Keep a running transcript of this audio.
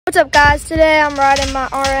What's up, guys? Today I'm riding my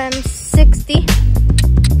RM60.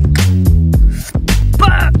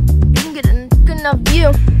 But you can get a good enough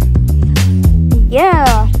view.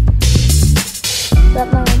 Yeah. What's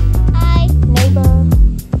up, man? Hi. Neighbor.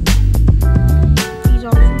 He's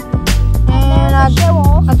awesome. And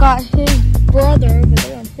I got his brother over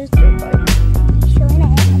there on his dirt bike.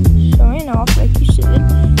 Showing off like you said.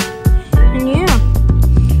 And yeah,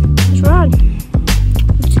 let's ride.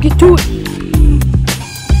 Let's get to it.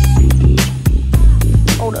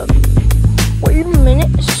 Hold up. Wait a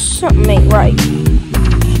minute. Something ain't right.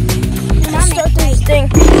 Let's start this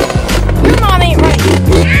thing. Your mom ain't right.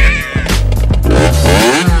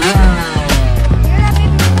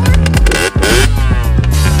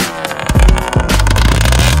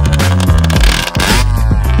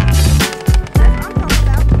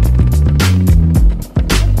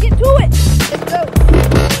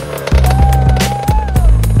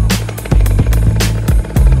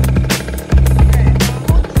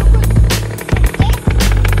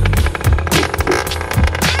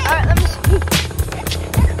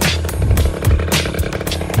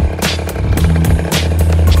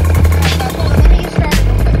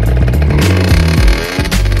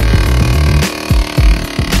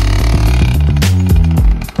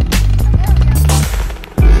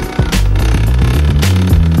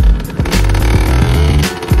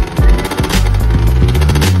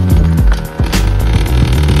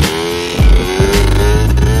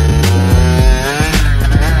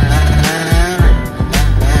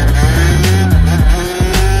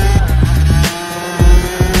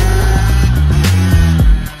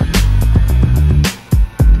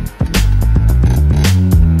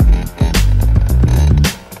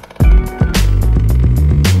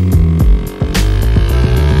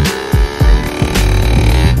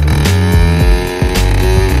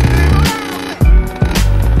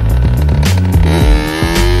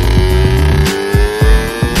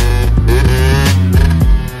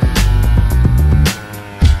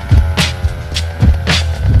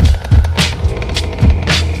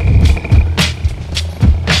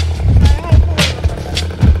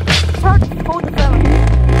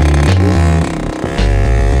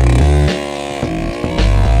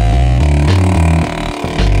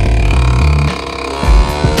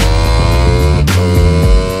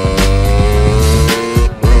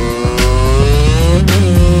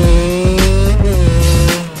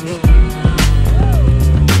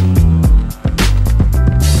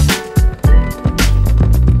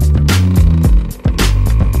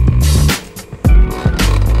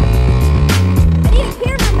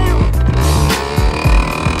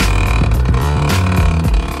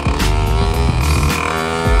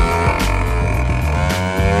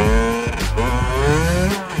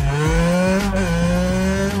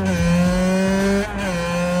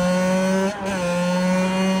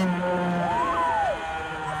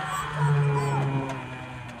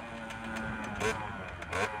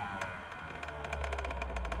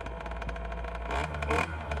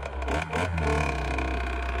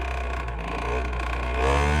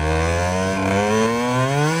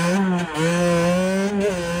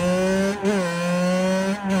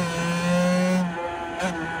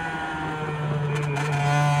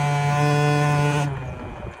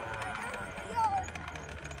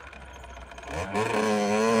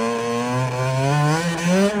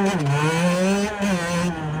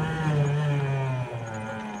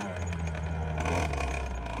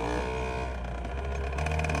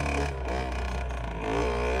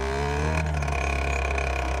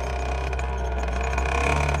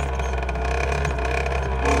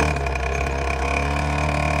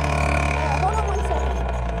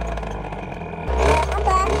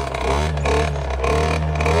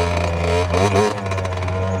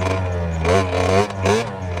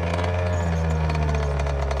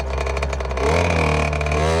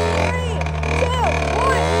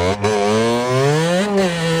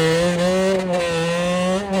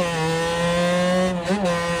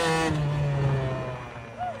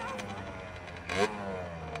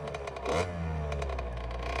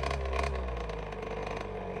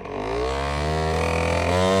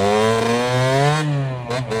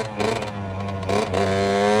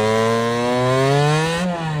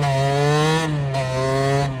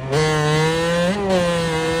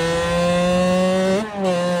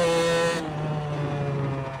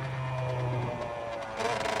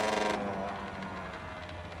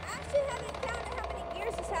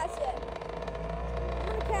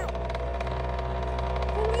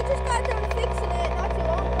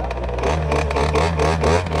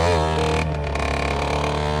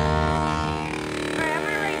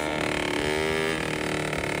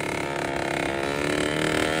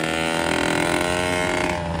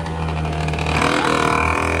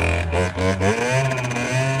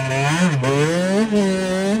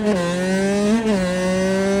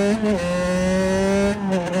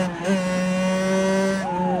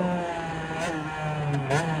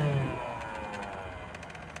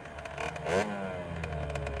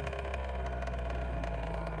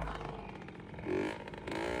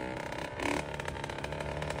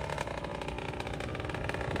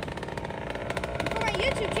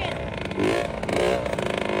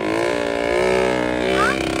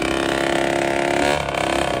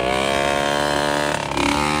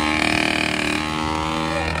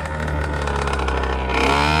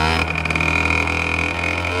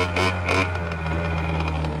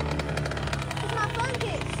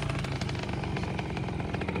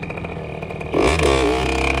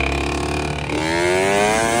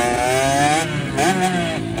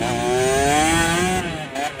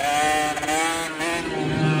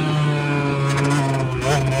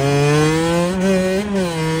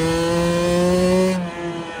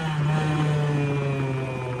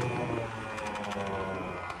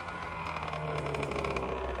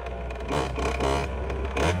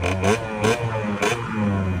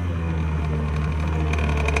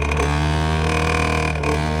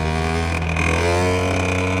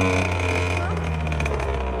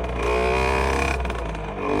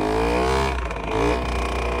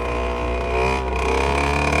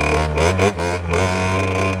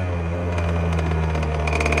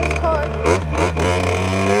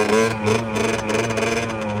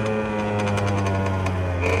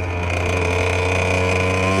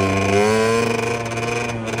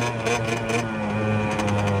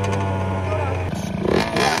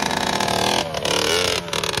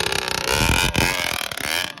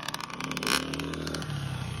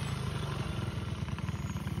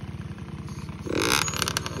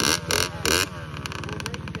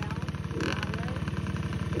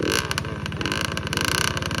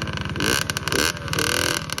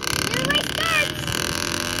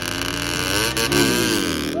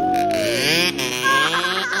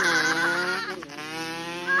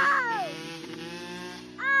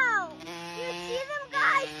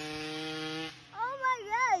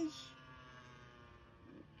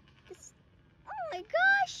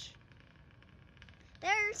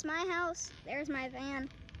 That's my house. There's my van.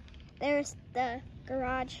 There's the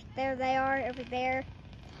garage. There they are over there.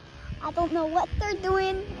 I don't know what they're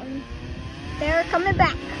doing, and they're coming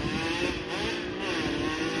back.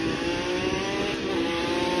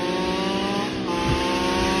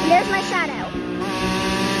 And there's my shadow.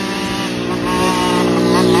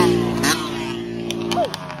 Oh,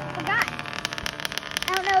 forgot.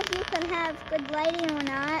 I don't know if you can have good lighting or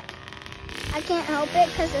not. I can't help it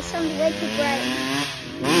because the sun's way too bright.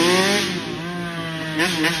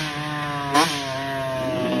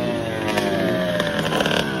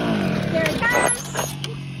 Here it comes.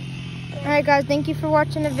 Alright guys, thank you for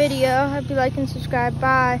watching the video. Hope you like and subscribe.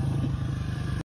 Bye.